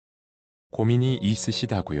고민이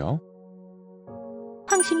있으시다고요?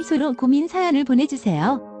 황심소로 고민 사연을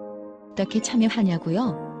보내주세요. 어떻게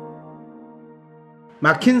참여하냐고요?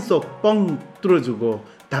 막힌 속 뻥 뚫어주고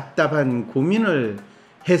답답한 고민을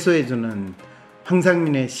해소해주는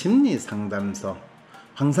황상민의 심리상담소,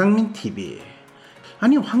 황상민TV.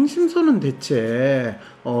 아니, 황심소는 대체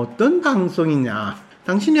어떤 방송이냐?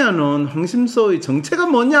 당신이 아는 황심소의 정체가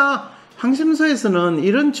뭐냐? 황심소에서는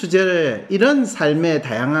이런 주제, 이런 삶의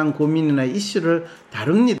다양한 고민이나 이슈를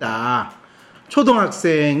다룹니다.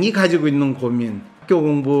 초등학생이 가지고 있는 고민, 학교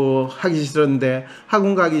공부하기 싫은데,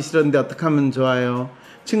 학원 가기 싫은데 어떻게 하면 좋아요?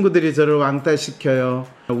 친구들이 저를 왕따시켜요.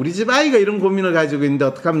 우리 집 아이가 이런 고민을 가지고 있는데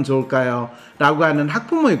어떻게 하면 좋을까요? 라고 하는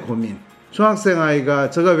학부모의 고민. 중학생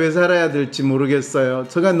아이가 제가 왜 살아야 될지 모르겠어요.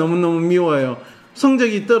 제가 너무너무 미워요.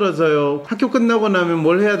 성적이 떨어져요. 학교 끝나고 나면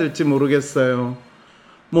뭘 해야 될지 모르겠어요.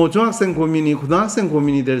 뭐 중학생 고민이 고등학생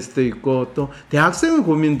고민이 될 수도 있고 또 대학생의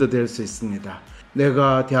고민도 될 수 있습니다.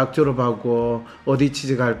 내가 대학 졸업하고 어디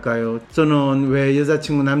취직할까요? 저는 왜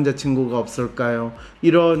여자친구 남자친구가 없을까요?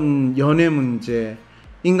 이런 연애 문제,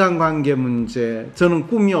 인간관계 문제, 저는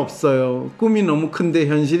꿈이 없어요. 꿈이 너무 큰데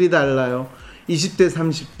현실이 달라요. 20대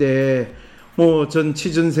 30대 전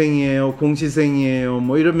취준생이에요, 공시생이에요,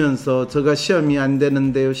 이러면서 제가 시험이 안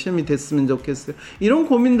되는데요, 시험이 됐으면 좋겠어요. 이런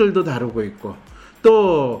고민들도 다루고 있고,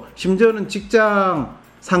 또 심지어는 직장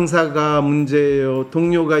상사가 문제예요,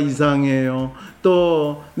 동료가 이상해요,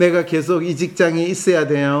 또 내가 계속 이 직장에 있어야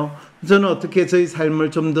돼요. 저는 어떻게 저희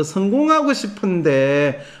삶을 좀 더 성공하고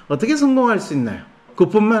싶은데 어떻게 성공할 수 있나요?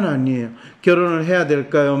 그뿐만 아니에요. 결혼을 해야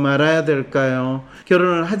될까요? 말아야 될까요?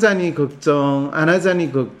 결혼을 하자니 걱정, 안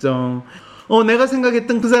하자니 걱정. 내가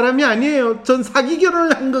생각했던 그 사람이 아니에요. 전 사기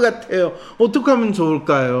결혼을 한 것 같아요. 어떻게 하면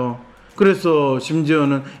좋을까요? 그래서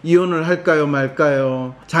심지어는 이혼을 할까요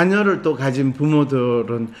말까요? 자녀를 또 가진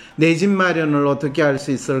부모들은 내 집 마련을 어떻게 할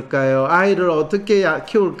수 있을까요? 아이를 어떻게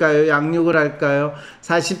키울까요? 양육을 할까요?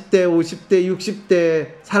 40대, 50대, 60대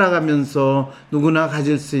살아가면서 누구나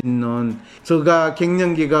가질 수 있는, 제가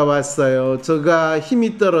갱년기가 왔어요, 제가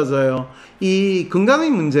힘이 떨어져요, 이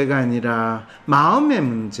건강의 문제가 아니라 마음의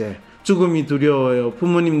문제, 죽음이 두려워요.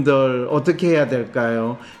 부모님들 어떻게 해야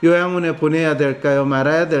될까요? 요양원에 보내야 될까요?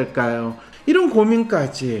 말아야 될까요? 이런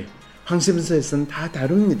고민까지 황심소에서는 다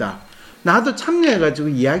다룹니다. 나도 참여해가지고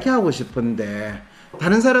이야기하고 싶은데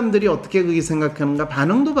다른 사람들이 어떻게 그게 생각하는가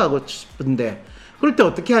반응도 받고 싶은데 그럴 때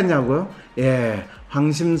어떻게 하냐고요?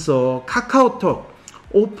 황심소 카카오톡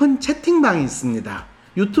오픈 채팅방이 있습니다.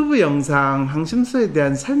 유튜브 영상 황심소에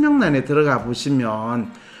대한 설명란에 들어가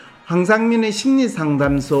보시면 황상민의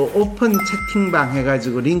심리상담소 오픈 채팅방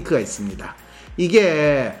해가지고 링크가 있습니다.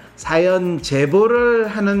 이게 사연 제보를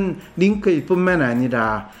하는 링크일 뿐만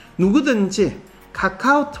아니라 누구든지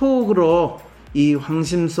카카오톡으로 이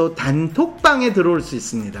황심소 단톡방에 들어올 수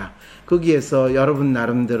있습니다. 거기에서 여러분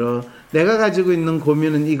나름대로 내가 가지고 있는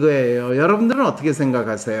고민은 이거예요, 여러분들은 어떻게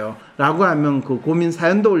생각하세요? 라고 하면 그 고민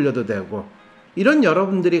사연도 올려도 되고, 이런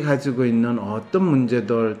여러분들이 가지고 있는 어떤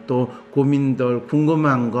문제들, 또 고민들,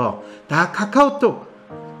 궁금한 거 다 카카오톡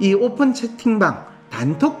이 오픈 채팅방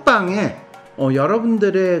단톡방에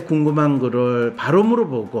여러분들의 궁금한 거를 바로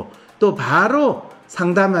물어보고 또 바로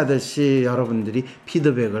상담하듯이 여러분들이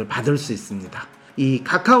피드백을 받을 수 있습니다. 이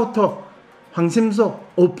카카오톡 황심소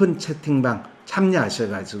오픈 채팅방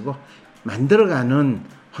참여하셔가지고 만들어가는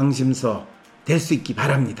황심소 될 수 있기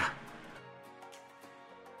바랍니다.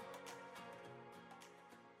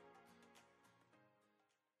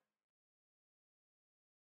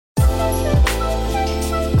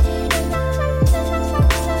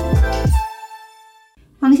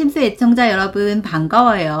 황심소 애청자 여러분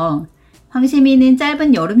반가워요. 황심이는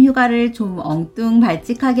짧은 여름 휴가를 좀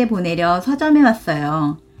엉뚱발칙하게 보내려 서점에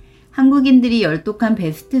왔어요. 한국인들이 열독한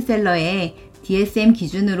베스트셀러에 DSM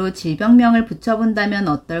기준으로 질병명을 붙여본다면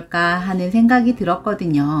어떨까 하는 생각이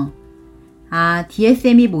들었거든요.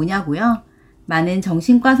 DSM이 뭐냐고요? 많은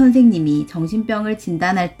정신과 선생님이 정신병을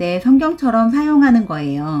진단할 때 성경처럼 사용하는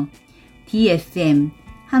거예요. DSM,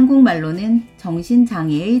 한국말로는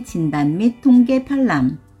정신장애의 진단 및 통계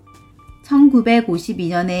편람.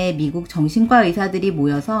 1952년에 미국 정신과 의사들이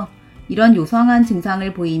모여서 이런 요상한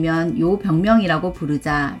증상을 보이면 요 병명이라고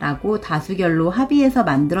부르자라고 다수결로 합의해서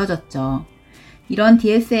만들어졌죠. 이런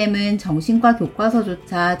DSM은 정신과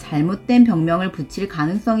교과서조차 잘못된 병명을 붙일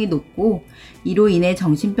가능성이 높고 이로 인해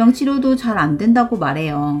정신병 치료도 잘 안 된다고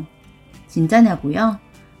말해요. 진짜냐고요?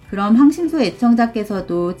 그럼 황심소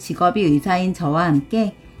애청자께서도 직업이 의사인 저와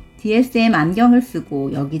함께 DSM 안경을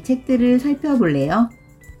쓰고 여기 책들을 살펴볼래요?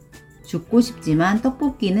 죽고 싶지만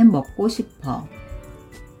떡볶이는 먹고 싶어.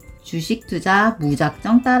 주식 투자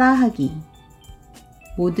무작정 따라하기.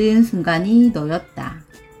 모든 순간이 너였다.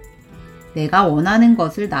 내가 원하는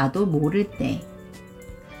것을 나도 모를 때,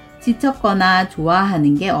 지쳤거나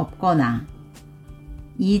좋아하는 게 없거나.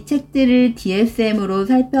 이 책들을 DSM으로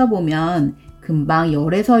살펴보면 금방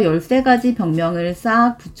 10에서 13가지 병명을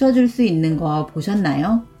싹 붙여줄 수 있는 거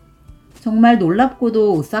보셨나요? 정말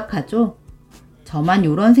놀랍고도 오싹하죠? 저만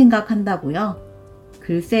요런 생각한다고요?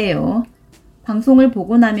 글쎄요. 방송을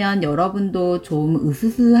보고 나면 여러분도 좀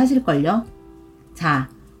으스스 하실걸요? 자,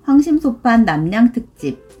 황심소판 남양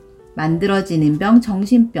특집. 만들어지는 병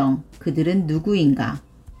정신병. 그들은 누구인가?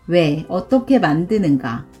 왜, 어떻게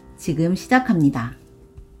만드는가? 지금 시작합니다.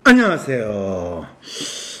 안녕하세요.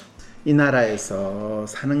 이 나라에서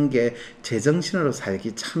사는 게 제정신으로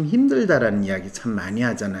살기 참 힘들다라는 이야기 참 많이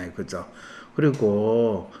하잖아요. 그죠?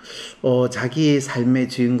 그리고 자기 삶의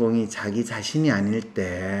주인공이 자기 자신이 아닐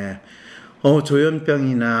때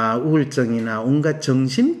조현병이나 우울증이나 온갖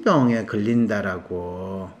정신병에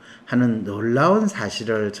걸린다라고 하는 놀라운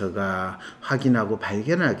사실을 제가 확인하고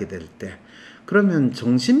발견하게 될 때, 그러면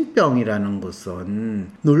정신병이라는 것은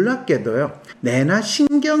놀랍게도요, 뇌나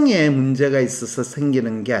신경에 문제가 있어서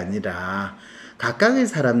생기는 게 아니라 각각의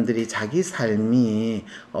사람들이 자기 삶이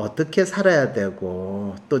어떻게 살아야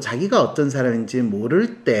되고 또 자기가 어떤 사람인지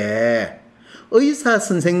모를 때 의사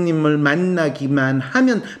선생님을 만나기만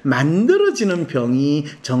하면 만들어지는 병이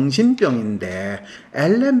정신병인데,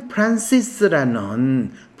 앨런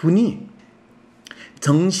프란시스라는 분이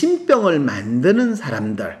정신병을 만드는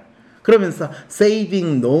사람들, 그러면서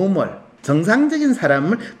saving normal, 정상적인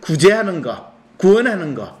사람을 구제하는 거,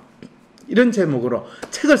 구원하는 거, 이런 제목으로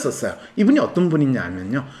책을 썼어요. 이분이 어떤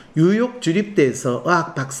분이냐면요, 뉴욕 주립대에서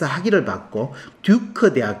의학 박사 학위를 받고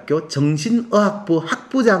듀크 대학교 정신의학부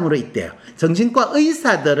학부장으로 있대요. 정신과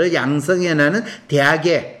의사들을 양성해내는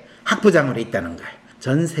대학의 학부장으로 있다는 거예요.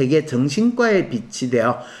 전 세계 정신과에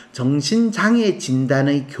비치되어 정신장애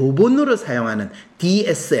진단의 교본으로 사용하는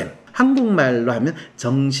DSM, 한국말로 하면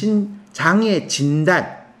정신장애 진단,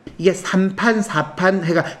 이게 3판, 4판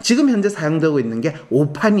해가 지금 현재 사용되고 있는 게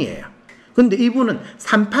 5판이에요. 근데 이분은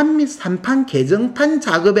 3판 및 3판 개정판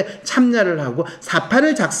작업에 참여를 하고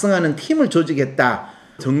 4판을 작성하는 팀을 조직했다.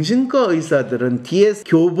 정신과 의사들은 DS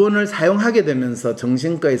교본을 사용하게 되면서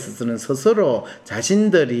정신과에서는 스스로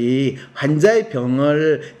자신들이 환자의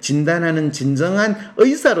병을 진단하는 진정한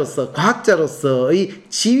의사로서, 과학자로서의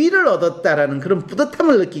지위를 얻었다라는 그런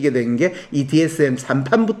뿌듯함을 느끼게 된 게 이 DSM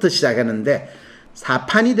 3판부터 시작하는데,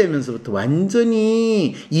 4판이 되면서부터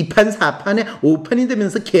완전히 2판, 4판에 5판이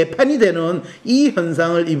되면서 개판이 되는 이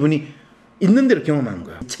현상을 이분이 있는 대로 경험한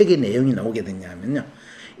거예요. 책의 내용이 나오게 됐냐면요,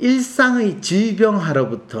 일상의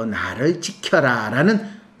질병하로부터 나를 지켜라 라는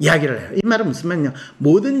이야기를 해요. 이 말은 무슨 말이냐,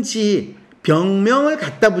 뭐든지 병명을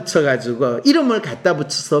갖다 붙여가지고 이름을 갖다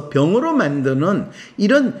붙여서 병으로 만드는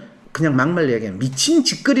이런, 그냥 막말 얘기하면 미친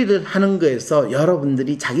짓거리를 하는 거에서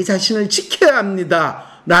여러분들이 자기 자신을 지켜야 합니다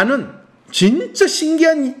라는 진짜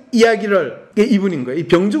신기한 이야기를 이분인 거예요. 이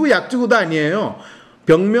병주고 약주고도 아니에요.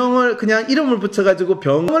 병명을 그냥 이름을 붙여가지고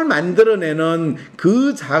병을 만들어내는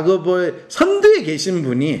그 작업을 선두에 계신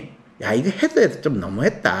분이, 야, 이거 해도 좀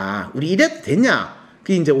너무했다, 우리 이래도 되냐,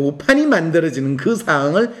 그 이제 5판이 만들어지는 그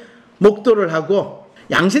상황을 목도를 하고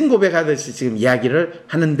양심 고백하듯이 지금 이야기를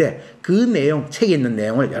하는데, 그 내용, 책에 있는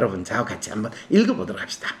내용을 여러분 저와 같이 한번 읽어보도록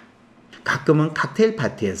합시다. 가끔은 칵테일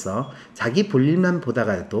파티에서 자기 볼일만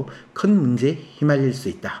보다가도 큰 문제에 휘말릴 수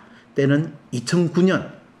있다. 때는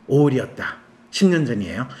 2009년 5월이었다. 10년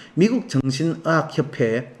전이에요. 미국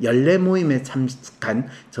정신의학협회의 연례 모임에 참석한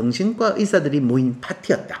정신과 의사들이 모인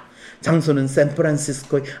파티였다. 장소는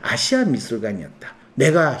샌프란시스코의 아시아 미술관이었다.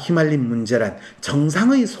 내가 휘말린 문제란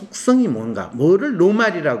정상의 속성이 뭔가, 뭐를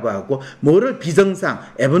노말이라고 하고 뭐를 비정상,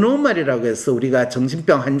 에브노말이라고 해서 우리가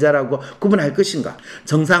정신병 환자라고 구분할 것인가,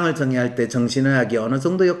 정상을 정의할 때 정신의학이 어느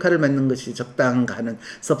정도 역할을 맡는 것이 적당한가 하는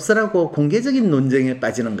섭섭하고 공개적인 논쟁에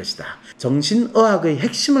빠지는 것이다. 정신의학의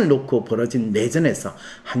핵심을 놓고 벌어진 내전에서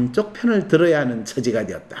한쪽 편을 들어야 하는 처지가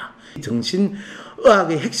되었다.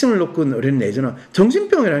 정신의학의 핵심을 놓고 우리는 내전은,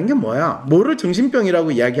 정신병이라는 게 뭐야? 뭐를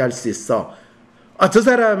정신병이라고 이야기할 수 있어? 저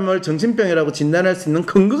사람을 정신병이라고 진단할 수 있는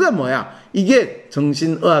근거가 뭐야? 이게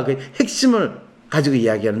정신의학의 핵심을 가지고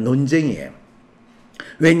이야기하는 논쟁이에요.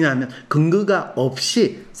 왜냐하면 근거가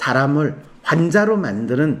없이 사람을 환자로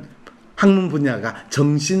만드는 학문 분야가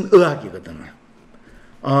정신의학이거든요.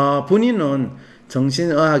 본인은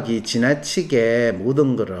정신의학이 지나치게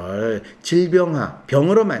모든 것을 질병화,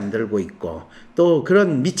 병으로 만들고 있고 또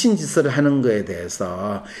그런 미친 짓을 하는 거에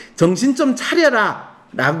대해서 정신 좀 차려라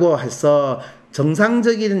라고 해서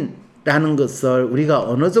정상적이라는 것을 우리가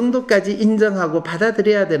어느 정도까지 인정하고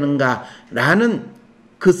받아들여야 되는가라는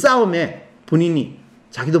그 싸움에 본인이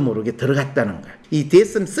자기도 모르게 들어갔다는 거예요. 이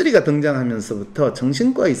DSM-3가 등장하면서부터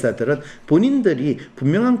정신과 의사들은 본인들이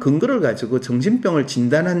분명한 근거를 가지고 정신병을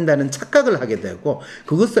진단한다는 착각을 하게 되고,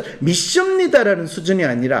 그것을 미션이다라는 수준이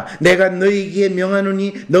아니라 내가 너에게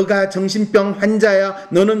명하노니 너가 정신병 환자야,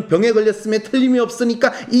 너는 병에 걸렸음에 틀림이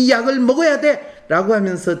없으니까 이 약을 먹어야 돼 라고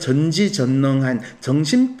하면서 전지전능한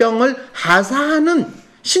정신병을 하사하는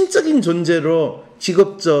신적인 존재로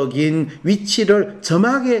직업적인 위치를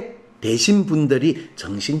점하게 되신 분들이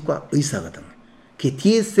정신과 의사거든요. 그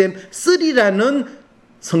DSM-3라는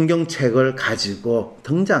성경책을 가지고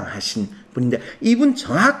등장하신 분인데, 이분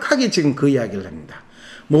정확하게 지금 그 이야기를 합니다.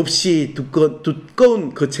 몹시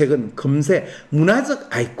두꺼운 그 책은 금세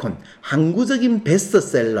문화적 아이콘, 항구적인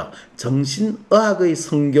베스트셀러, 정신의학의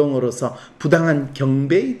성경으로서 부당한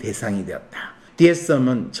경배의 대상이 되었다.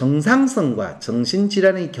 DSM은 정상성과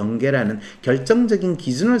정신질환의 경계라는 결정적인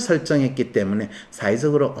기준을 설정했기 때문에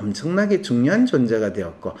사회적으로 엄청나게 중요한 존재가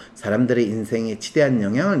되었고, 사람들의 인생에 지대한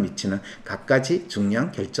영향을 미치는 갖가지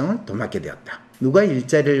중요한 결정을 도맡게 되었다. 누가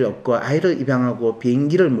일자리를 얻고 아이를 입양하고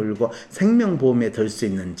비행기를 몰고 생명보험에 들 수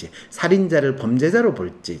있는지, 살인자를 범죄자로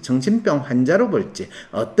볼지, 정신병 환자로 볼지,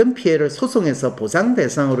 어떤 피해를 소송에서 보상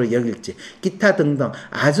대상으로 여길지, 기타 등등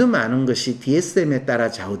아주 많은 것이 DSM에 따라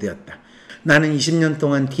좌우되었다. 나는 20년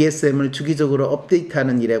동안 DSM을 주기적으로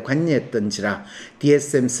업데이트하는 일에 관여했던지라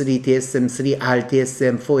DSM-3, DSM-3R,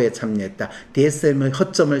 DSM-4에 참여했다. DSM의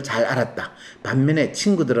허점을 잘 알았다. 반면에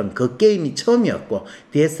친구들은 그 게임이 처음이었고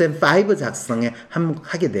DSM-5 작성에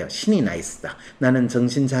한몫하게 되어 신이 나 있었다. 나는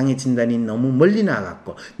정신장애 진단이 너무 멀리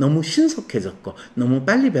나갔고 너무 신속해졌고 너무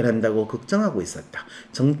빨리 변한다고 걱정하고 있었다.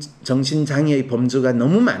 정신장애의 범주가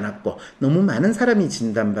너무 많았고 너무 많은 사람이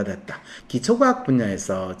진단받았다. 기초과학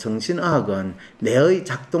분야에서 정신의학은 뇌의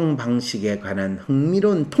작동 방식에 관한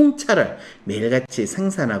흥미로운 통찰을 매일같이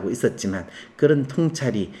생산하고 있었지만, 그런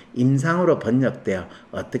통찰이 임상으로 번역되어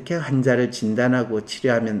어떻게 환자를 진단하고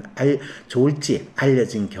치료하면 좋을지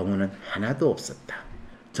알려진 경우는 하나도 없었다.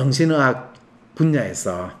 정신의학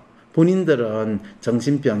분야에서 본인들은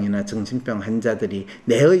정신병이나 정신병 환자들이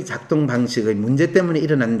뇌의 작동 방식의 문제 때문에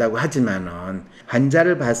일어난다고 하지만은,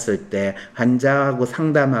 환자를 봤을 때 환자하고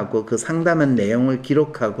상담하고 그 상담한 내용을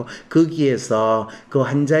기록하고 거기에서 그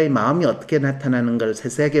환자의 마음이 어떻게 나타나는 걸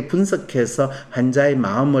세세하게 분석해서 환자의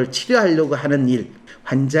마음을 치료하려고 하는 일,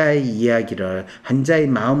 환자의 이야기를, 환자의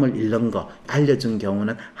마음을 읽는 거 알려준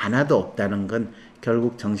경우는 하나도 없다는 건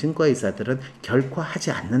결국 정신과 의사들은 결코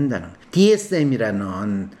하지 않는다는 거.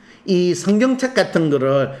 DSM이라는 이 성경책 같은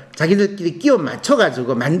거를 자기들끼리 끼워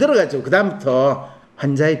맞춰가지고 만들어가지고 그 다음부터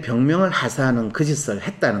환자의 병명을 하사하는 그 짓을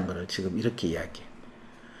했다는 것을 지금 이렇게 이야기해요.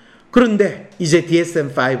 그런데 이제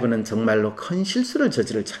DSM-5는 정말로 큰 실수를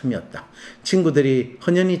저지를 참이었다. 친구들이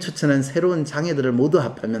헌연히 추천한 새로운 장애들을 모두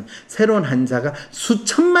합하면 새로운 환자가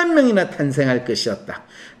수천만 명이나 탄생할 것이었다.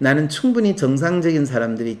 나는 충분히 정상적인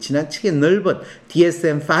사람들이 지나치게 넓은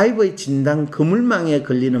DSM-5의 진단 그물망에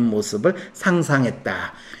걸리는 모습을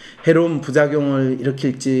상상했다. 해로운 부작용을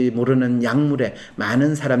일으킬지 모르는 약물에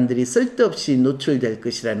많은 사람들이 쓸데없이 노출될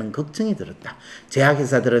것이라는 걱정이 들었다.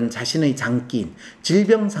 제약회사들은 자신의 장기인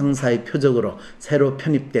질병 상사의 표적으로 새로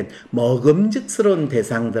편입된 먹음직스러운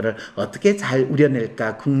대상들을 어떻게 잘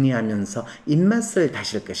우려낼까 궁리하면서 입맛을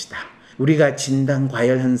다실 것이다. 우리가 진단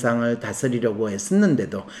과열 현상을 다스리려고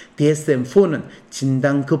애썼는데도 DSM-4는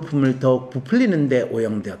진단 거품을 더욱 부풀리는 데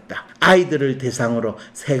오용되었다. 아이들을 대상으로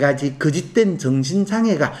 3가지 거짓된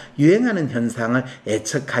정신장애가 유행하는 현상을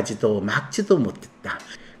예측하지도 막지도 못했다.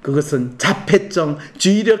 그것은 자폐증,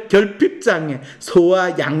 주의력 결핍장애,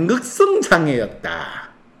 소아 양극성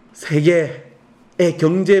장애였다. 세계의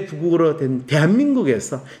경제 부국으로 된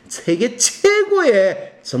대한민국에서 세계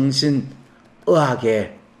최고의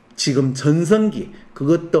정신의학의 지금 전성기,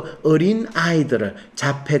 그것도 어린 아이들을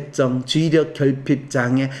자폐증, 주의력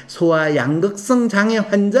결핍장애, 소아 양극성 장애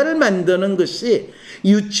환자를 만드는 것이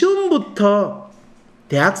유치원부터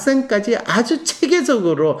대학생까지 아주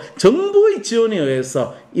체계적으로 정부의 지원에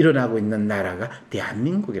의해서 일어나고 있는 나라가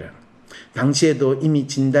대한민국이라는 거예요. 당시에도 이미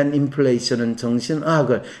진단 인플레이션은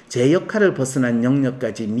정신의학을 제 역할을 벗어난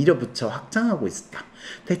영역까지 밀어붙여 확장하고 있었다.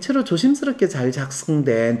 대체로 조심스럽게 잘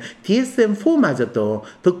작성된 DSM-4마저도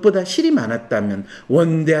덕보다 실이 많았다면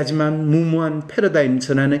원대하지만 무모한 패러다임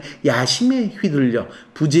전환의 야심에 휘둘려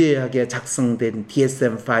부재하게 작성된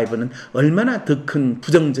DSM-5는 얼마나 더 큰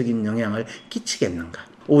부정적인 영향을 끼치겠는가.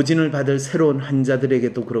 오진을 받을 새로운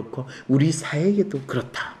환자들에게도 그렇고 우리 사회에게도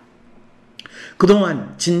그렇다.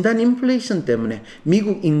 그동안 진단 인플레이션 때문에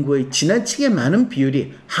미국 인구의 지나치게 많은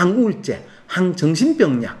비율이 항우울제,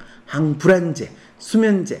 항정신병약, 항불안제,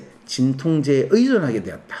 수면제, 진통제에 의존하게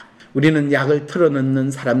되었다. 우리는 약을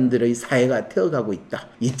털어넣는 사람들의 사회가 되어가고 있다.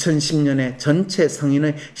 2010년에 전체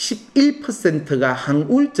성인의 11%가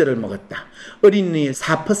항우울제를 먹었다. 어린이의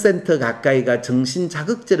 4% 가까이가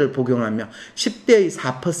정신자극제를 복용하며 10대의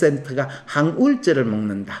 4%가 항우울제를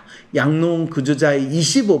먹는다. 양로원 거주자의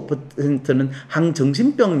 25%는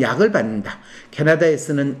항정신병 약을 받는다.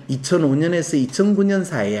 캐나다에서는 2005년에서 2009년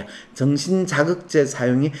사이에 정신자극제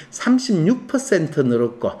사용이 36%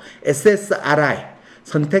 늘었고 SSRI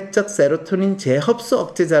선택적 세로토닌 재흡수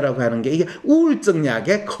억제자라고 하는 게 이게 우울증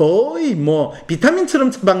약에 거의 비타민처럼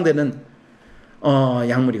처방되는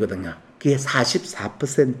약물이거든요. 그게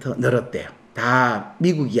 44% 늘었대요. 다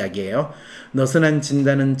미국 이야기예요. 느슨한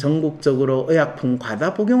진단은 전국적으로 의약품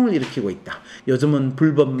과다 복용을 일으키고 있다. 요즘은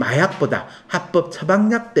불법 마약보다 합법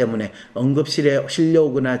처방약 때문에 응급실에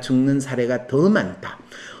실려오거나 죽는 사례가 더 많다.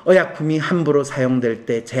 의약품이 함부로 사용될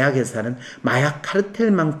때 제약회사는 마약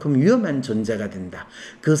카르텔만큼 위험한 존재가 된다.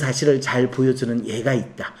 그 사실을 잘 보여주는 예가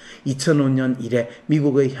있다. 2005년 이래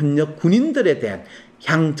미국의 현역 군인들에 대한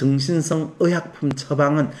향정신성 의약품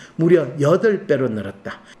처방은 무려 8배로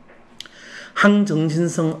늘었다.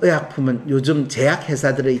 항정신성 의약품은 요즘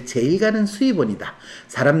제약회사들의 제일 가는 수입원이다.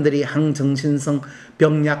 사람들이 항정신성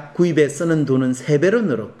병약 구입에 쓰는 돈은 3배로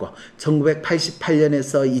늘었고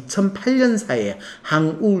 1988년에서 2008년 사이에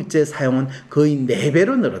항우울제 사용은 거의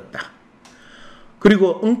 4배로 늘었다.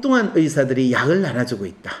 그리고 엉뚱한 의사들이 약을 나눠주고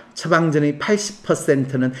있다. 처방전의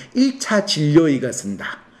 80%는 1차 진료의가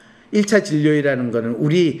쓴다. 1차 진료이라는 것은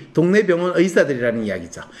우리 동네 병원 의사들이라는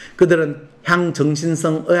이야기죠. 그들은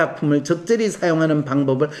향정신성 의약품을 적절히 사용하는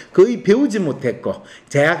방법을 거의 배우지 못했고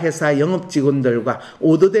제약회사 영업직원들과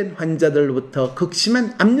오도된 환자들로부터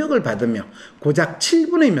극심한 압력을 받으며 고작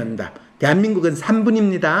 7분의 면담, 대한민국은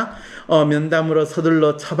 3분입니다. 면담으로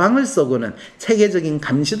서둘러 처방을 써고는 체계적인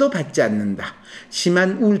감시도 받지 않는다.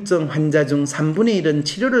 심한 우울증 환자 중 3분의 1은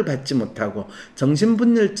치료를 받지 못하고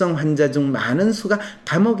정신분열증 환자 중 많은 수가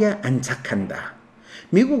감옥에 안착한다.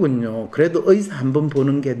 미국은요, 그래도 의사 한 번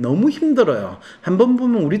보는 게 너무 힘들어요. 한 번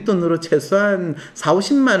보면 우리 돈으로 최소한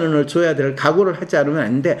 4,50만 원을 줘야 될 각오를 하지 않으면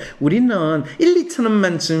안 돼. 우리는 1, 2천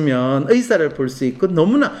원만 주면 의사를 볼 수 있고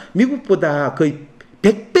너무나 미국보다 거의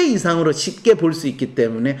 100배 이상으로 쉽게 볼 수 있기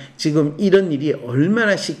때문에 지금 이런 일이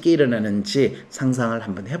얼마나 쉽게 일어나는지 상상을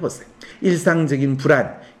한번 해보세요. 일상적인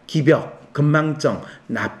불안, 기벽, 건망증,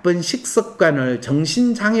 나쁜 식습관을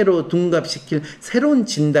정신장애로 둔갑시킬 새로운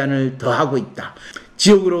진단을 더하고 있다.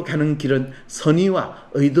 지옥으로 가는 길은 선의와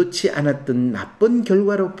의도치 않았던 나쁜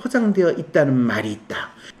결과로 포장되어 있다는 말이 있다.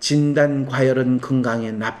 진단 과열은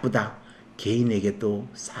건강에 나쁘다. 개인에게도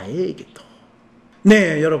사회에게도.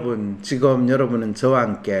 네, 여러분, 지금 여러분은 저와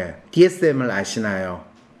함께 Dsm을 아시나요?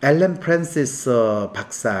 프랜시스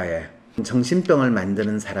박사의 정신병을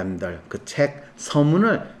만드는 사람들 그 책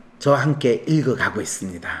서문을 저와 함께 읽어가고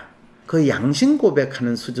있습니다. 거의 양심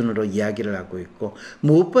고백하는 수준으로 이야기를 하고 있고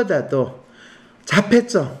무엇보다도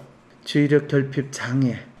자폐증, 주의력 결핍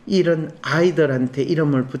장애 이런 아이들한테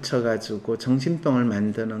이름을 붙여가지고 정신병을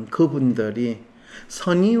만드는 그분들이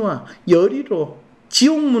선의와 열의로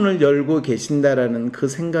지옥문을 열고 계신다라는 그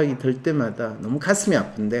생각이 들 때마다 너무 가슴이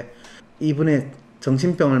아픈데 이분의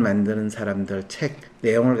정신병을 만드는 사람들 책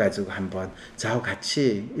내용을 가지고 한번 저하고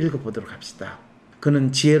같이 읽어보도록 합시다.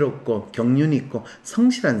 그는 지혜롭고 경륜 있고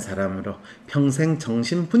성실한 사람으로 평생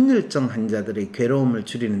정신분열증 환자들의 괴로움을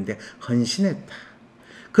줄이는데 헌신했다.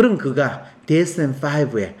 그런 그가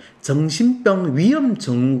DSM-5에 정신병 위험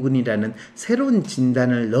증후군이라는 새로운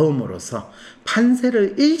진단을 넣음으로써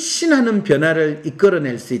판세를 일신하는 변화를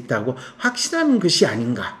이끌어낼 수 있다고 확신하는 것이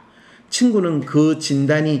아닌가. 친구는 그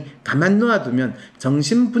진단이 가만 놓아두면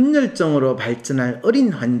정신분열증으로 발전할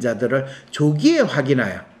어린 환자들을 조기에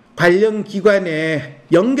확인하여 관련 기관에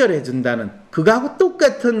연결해준다는 그거하고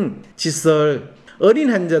똑같은 짓을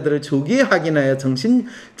어린 환자들을 조기에 확인하여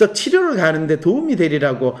정신적 치료를 가는데 도움이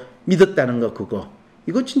되리라고 믿었다는 거 그거.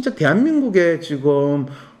 이거 진짜 대한민국에 지금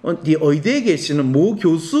의대에 계시는 모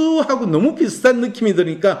교수하고 너무 비슷한 느낌이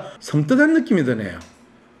드니까 섬뜩한 느낌이 드네요.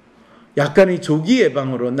 약간의 조기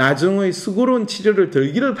예방으로 나중의 수고로운 치료를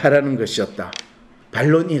들기를 바라는 것이었다.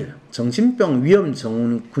 반론 1. 정신병 위험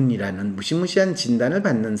증후군이라는 무시무시한 진단을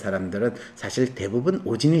받는 사람들은 사실 대부분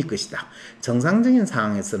오진일 것이다. 정상적인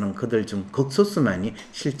상황에서는 그들 중 극소수만이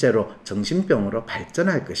실제로 정신병으로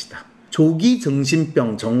발전할 것이다. 조기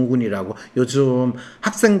정신병 증후군이라고 요즘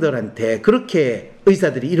학생들한테 그렇게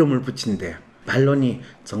의사들이 이름을 붙인대요. 반론이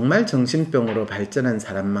정말 정신병으로 발전한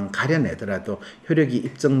사람만 가려내더라도 효력이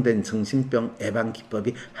입증된 정신병 예방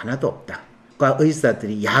기법이 하나도 없다.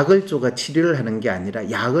 의사들이 약을 줘가 치료를 하는 게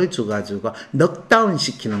아니라 약을 줘가지고 넉다운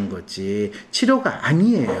시키는 거지 치료가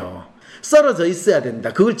아니에요. 썰어져 있어야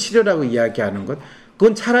된다. 그걸 치료라고 이야기하는 것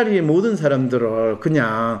그건 차라리 모든 사람들을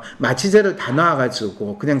그냥 마취제를 다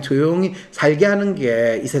놔가지고 그냥 조용히 살게 하는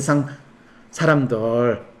게 이 세상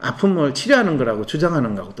사람들 아픔을 치료하는 거라고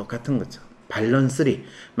주장하는 거하고 똑같은 거죠. 반론 3.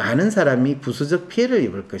 많은 사람이 부수적 피해를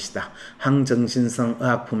입을 것이다. 항정신성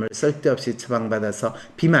의약품을 쓸데없이 처방받아서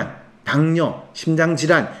비만, 당뇨,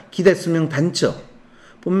 심장질환, 기대수명 단축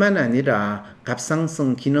뿐만 아니라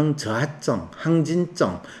갑상선 기능 저하증,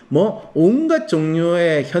 항진증, 온갖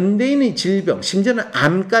종류의 현대인의 질병, 심지어는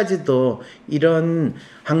암까지도 이런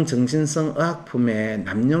항정신성 의약품의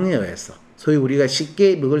남용에 의해서 소위 우리가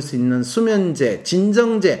쉽게 먹을 수 있는 수면제,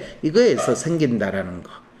 진정제 이거에 의해서 생긴다라는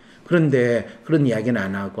거. 그런데 그런 이야기는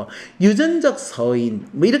안 하고 유전적 서인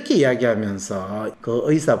이렇게 이야기하면서 그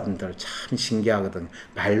의사분들 참 신기하거든요.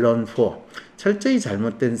 반론 4. 철저히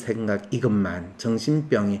잘못된 생각 이것만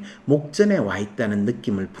정신병이 목전에 와 있다는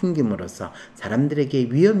느낌을 풍김으로써 사람들에게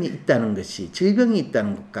위험이 있다는 것이 질병이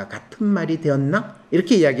있다는 것과 같은 말이 되었나?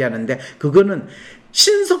 이렇게 이야기하는데 그거는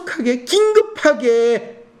신속하게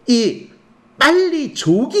긴급하게 빨리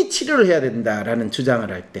조기 치료를 해야 된다라는 주장을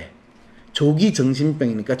할 때 조기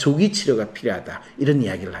정신병이니까 조기 치료가 필요하다 이런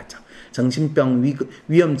이야기를 하죠. 정신병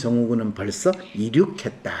위험 증후군은 벌써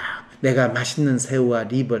이륙했다. 내가 맛있는 새우와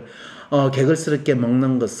립을 개걸스럽게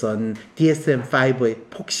먹는 것은 DSM-5의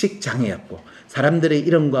폭식 장애였고 사람들의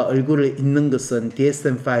이름과 얼굴을 잊는 것은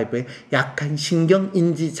DSM-5의 약한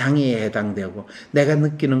신경인지 장애에 해당되고 내가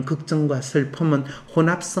느끼는 걱정과 슬픔은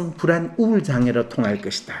혼합성 불안 우울 장애로 통할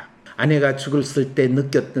것이다. 아내가 죽었을 때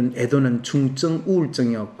느꼈던 애도는 중증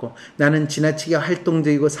우울증이었고 나는 지나치게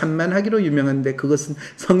활동적이고 산만하기로 유명한데 그것은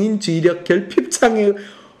성인주의력 결핍장애.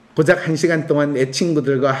 고작 1시간 동안 내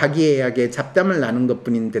친구들과 화기애애하게 잡담을 나눈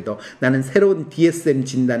것뿐인데도 나는 새로운 DSM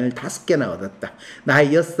진단을 5개나 얻었다.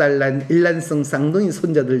 나의 6살 난 일란성 쌍둥이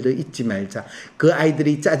손자들도 잊지 말자. 그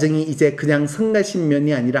아이들이 짜증이 이제 그냥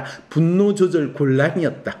성가신면이 아니라 분노조절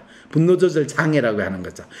곤란이었다. 분노조절 장애라고 하는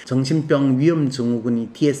거죠. 정신병 위험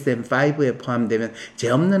증후군이 DSM-5에 포함되면 죄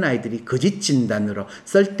없는 아이들이 거짓 진단으로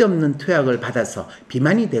쓸데없는 투약을 받아서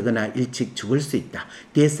비만이 되거나 일찍 죽을 수 있다.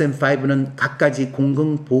 DSM-5는 갖가지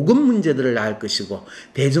공공보건 문제들을 낳을 것이고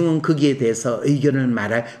대중은 거기에 대해서 의견을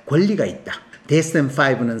말할 권리가 있다.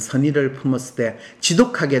 DSM-5는 선의를 품었을 때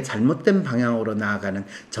지독하게 잘못된 방향으로 나아가는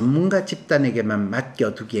전문가 집단에게만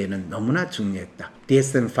맡겨두기에는 너무나 중요했다.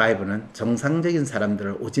 DSM-5는 정상적인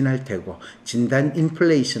사람들을 오진할 테고 진단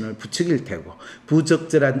인플레이션을 부추길 테고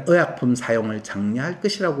부적절한 의약품 사용을 장려할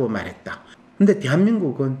것이라고 말했다. 근데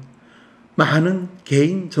대한민국은 많은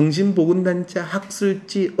개인, 정신보건단체,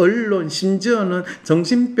 학술지, 언론, 심지어는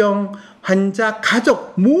정신병 환자,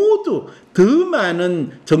 가족 모두 더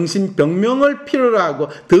많은 정신병명을 필요로 하고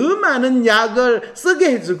더 많은 약을 쓰게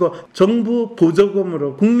해주고 정부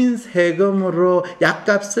보조금으로 국민 세금으로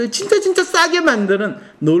약값을 진짜 싸게 만드는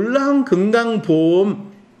놀라운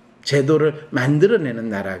건강보험 제도를 만들어내는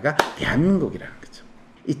나라가 대한민국이라는 거죠.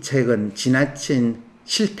 이 책은 지나친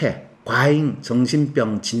실태, 과잉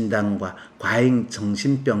정신병 진단과 과잉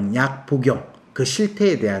정신병 약 복용 그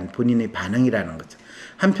실태에 대한 본인의 반응이라는 거죠.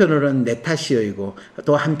 한편으로는 내 탓이여이고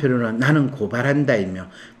또 한편으로는 나는 고발한다이며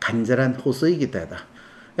간절한 호소이기도 하다.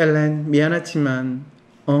 엘렌 미안하지만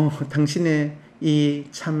당신의 이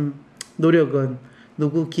참 노력은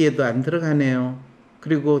누구 귀에도 안 들어가네요.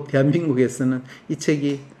 그리고 대한민국에서는 이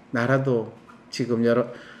책이 나라도 지금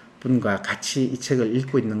여러분과 같이 이 책을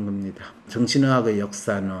읽고 있는 겁니다. 정신의학의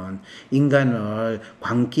역사는 인간을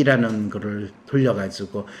광기라는 것을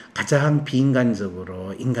돌려가지고 가장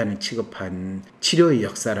비인간적으로 인간을 취급한 치료의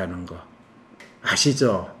역사라는 거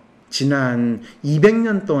아시죠? 지난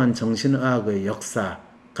 200년 동안 정신의학의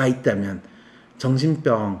역사가 있다면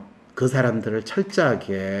정신병 그 사람들을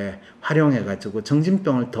철저하게 활용해가지고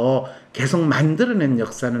정신병을 더 계속 만들어낸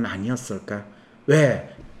역사는 아니었을까?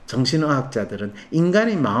 왜? 정신의학자들은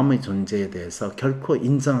인간의 마음의 존재에 대해서 결코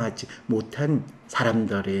인정하지 못한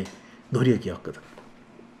사람들의 노력이었거든.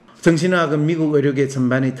 정신의학은 미국 의료계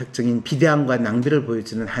전반의 특징인 비대함과 낭비를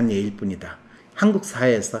보여주는 한 예일 뿐이다. 한국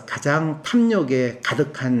사회에서 가장 탐욕에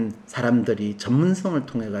가득한 사람들이 전문성을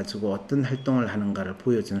통해 가지고 어떤 활동을 하는가를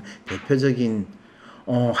보여주는 대표적인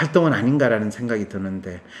활동은 아닌가라는 생각이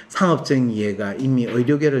드는데 상업적인 이해가 이미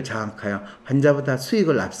의료계를 장악하여 환자보다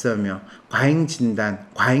수익을 앞세우며 과잉 진단,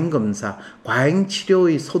 과잉 검사, 과잉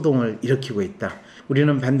치료의 소동을 일으키고 있다.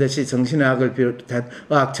 우리는 반드시 정신의학을 비롯한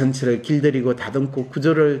의학 전체를 길들이고 다듬고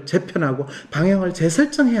구조를 재편하고 방향을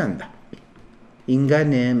재설정해야 한다.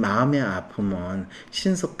 인간의 마음의 아픔은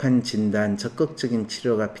신속한 진단, 적극적인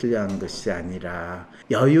치료가 필요한 것이 아니라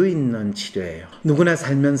여유 있는 치료예요. 누구나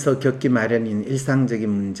살면서 겪기 마련인 일상적인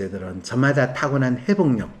문제들은 저마다 타고난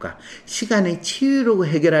회복력과 시간의 치유로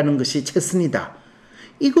해결하는 것이 최선이다.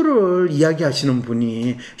 이거를 이야기하시는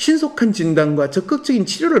분이 신속한 진단과 적극적인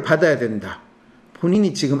치료를 받아야 된다.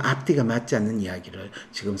 본인이 지금 앞뒤가 맞지 않는 이야기를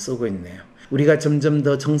지금 쓰고 있네요. 우리가 점점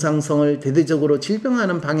더 정상성을 대대적으로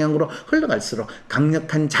질병하는 방향으로 흘러갈수록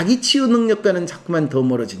강력한 자기치유 능력과는 자꾸만 더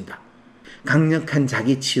멀어진다. 강력한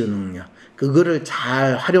자기치유 능력, 그거를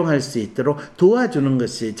잘 활용할 수 있도록 도와주는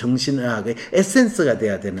것이 정신의학의 에센스가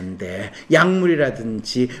돼야 되는데,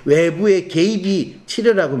 약물이라든지 외부의 개입이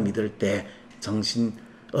치료라고 믿을 때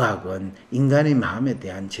정신의학은 인간의 마음에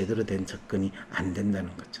대한 제대로 된 접근이 안 된다는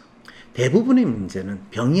거죠. 대부분의 문제는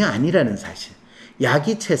병이 아니라는 사실,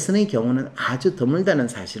 약이 최선의 경우는 아주 드물다는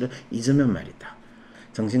사실을 잊으면 말이다.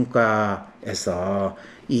 정신과에서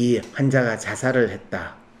이 환자가 자살을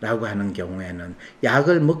했다라고 하는 경우에는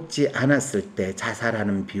약을 먹지 않았을 때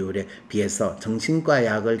자살하는 비율에 비해서 정신과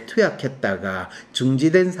약을 투약했다가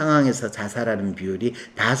중지된 상황에서 자살하는 비율이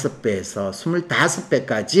 5배에서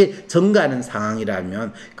 25배까지 증가하는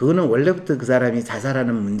상황이라면, 그거는 원래부터 그 사람이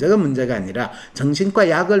자살하는 문제가 아니라 정신과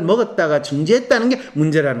약을 먹었다가 중지했다는 게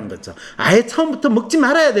문제라는 거죠. 아예 처음부터 먹지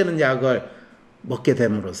말아야 되는 약을 먹게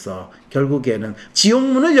됨으로써 결국에는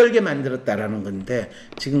지옥문을 열게 만들었다라는 건데,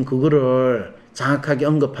 지금 그거를 정확하게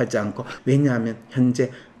언급하지 않고, 왜냐하면 현재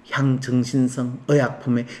향정신성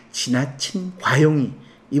의약품의 지나친 과용이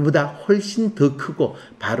이보다 훨씬 더 크고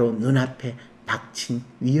바로 눈앞에 닥친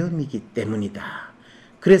위험이기 때문이다.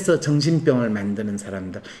 그래서 정신병을 만드는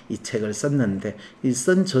사람들 이 책을 썼는데, 이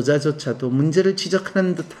쓴 저자조차도 문제를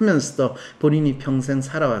지적하는 듯 하면서도 본인이 평생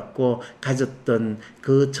살아왔고 가졌던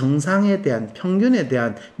그 정상에 대한, 평균에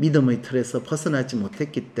대한 믿음의 틀에서 벗어나지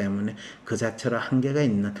못했기 때문에 그 자체로 한계가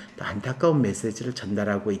있는 또 안타까운 메시지를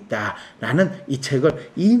전달하고 있다라는 이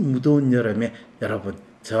책을 이 무더운 여름에 여러분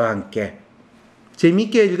저와 함께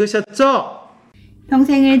재미있게 읽으셨죠?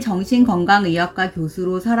 평생을 정신건강의학과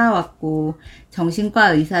교수로 살아왔고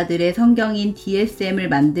정신과 의사들의 성경인 Dsm을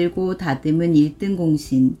만들고 다듬은 1등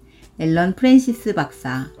공신 앨런 프랜시스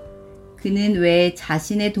박사. 그는 왜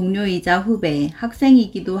자신의 동료이자 후배,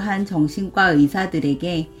 학생이기도 한 정신과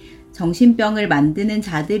의사들에게 정신병을 만드는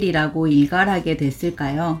자들이라고 일갈하게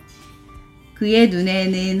됐을까요? 그의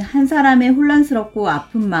눈에는 한 사람의 혼란스럽고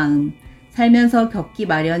아픈 마음, 살면서 겪기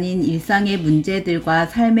마련인 일상의 문제들과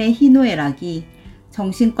삶의 희노애락이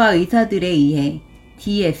정신과 의사들에 의해,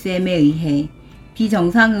 DSM에 의해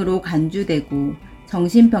비정상으로 간주되고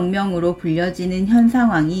정신병명으로 불려지는 현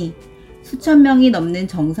상황이 수천 명이 넘는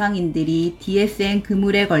정상인들이 DSM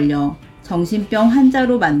그물에 걸려 정신병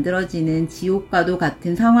환자로 만들어지는 지옥과도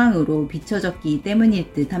같은 상황으로 비춰졌기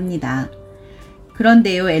때문일 듯 합니다.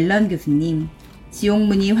 그런데요, 앨런 교수님,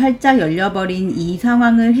 지옥문이 활짝 열려버린 이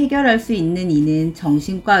상황을 해결할 수 있는 이는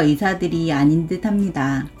정신과 의사들이 아닌 듯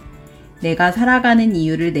합니다. 내가 살아가는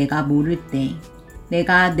이유를 내가 모를 때,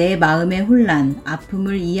 내가 내 마음의 혼란,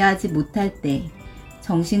 아픔을 이해하지 못할 때,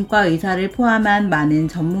 정신과 의사를 포함한 많은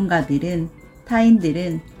전문가들은,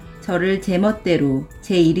 타인들은 저를 제멋대로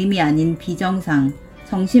제 이름이 아닌 비정상,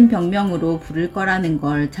 정신병명으로 부를 거라는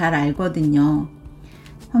걸 잘 알거든요.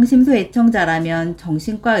 황심소 애청자라면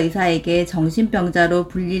정신과 의사에게 정신병자로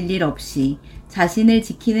불릴 일 없이 자신을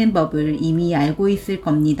지키는 법을 이미 알고 있을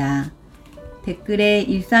겁니다. 댓글에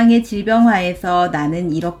일상의 질병화에서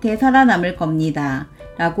나는 이렇게 살아남을 겁니다.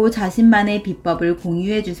 라고 자신만의 비법을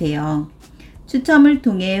공유해주세요. 추첨을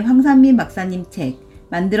통해 황상민 박사님 책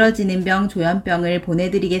만들어지는 병 조현병을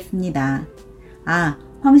보내드리겠습니다.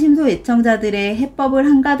 황심소 애청자들의 해법을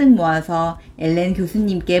한가득 모아서 앨런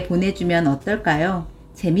교수님께 보내주면 어떨까요?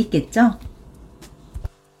 재밌겠죠?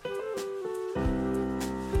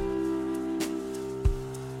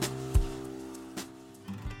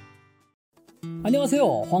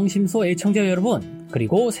 안녕하세요. 황심소 애청자 여러분,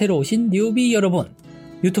 그리고 새로 오신 뉴비 여러분.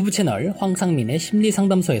 유튜브 채널 황상민의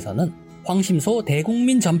심리상담소에서는 황심소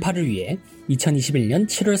대국민 전파를 위해 2021년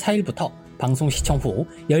 7월 4일부터 방송 시청 후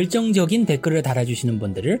열정적인 댓글을 달아주시는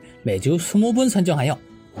분들을 매주 20분 선정하여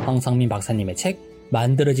황상민 박사님의 책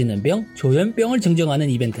만들어지는 병, 조현병을 증정하는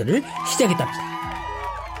이벤트를 시작했답니다.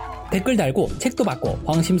 댓글 달고 책도 받고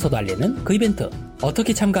황심소도 알리는 그 이벤트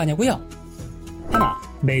어떻게 참가하냐고요? 하나,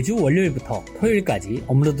 매주 월요일부터 토요일까지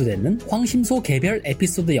업로드되는 황심소 개별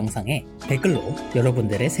에피소드 영상에 댓글로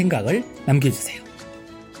여러분들의 생각을 남겨주세요.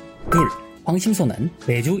 둘, 황심소는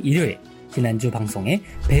매주 일요일 지난주 방송의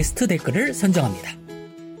베스트 댓글을 선정합니다.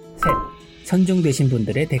 셋, 선정되신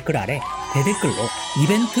분들의 댓글 아래 대댓글로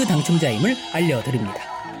이벤트 당첨자임을 알려드립니다.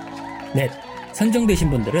 넷, 선정되신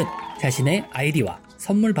분들은 자신의 아이디와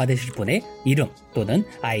선물 받으실 분의 이름 또는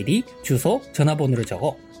아이디, 주소, 전화번호를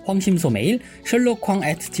적어 황심소 메일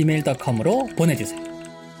sherlockhwang@gmail.com으로 보내주세요.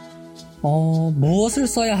 무엇을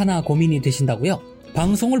써야 하나 고민이 되신다고요?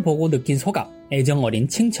 방송을 보고 느낀 소감, 애정어린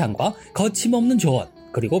칭찬과 거침없는 조언,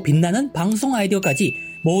 그리고 빛나는 방송 아이디어까지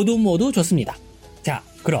모두 좋습니다. 자,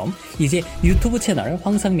 그럼 이제 유튜브 채널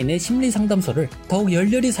황상민의 심리상담소를 더욱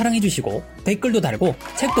열렬히 사랑해주시고 댓글도 달고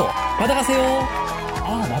책도 받아가세요.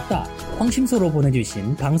 아, 맞다. 황심소로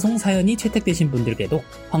보내주신 방송 사연이 채택되신 분들께도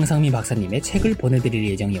황상민 박사님의 책을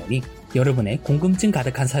보내드릴 예정이오니 여러분의 궁금증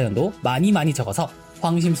가득한 사연도 많이 적어서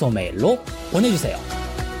황심소 메일로 보내주세요.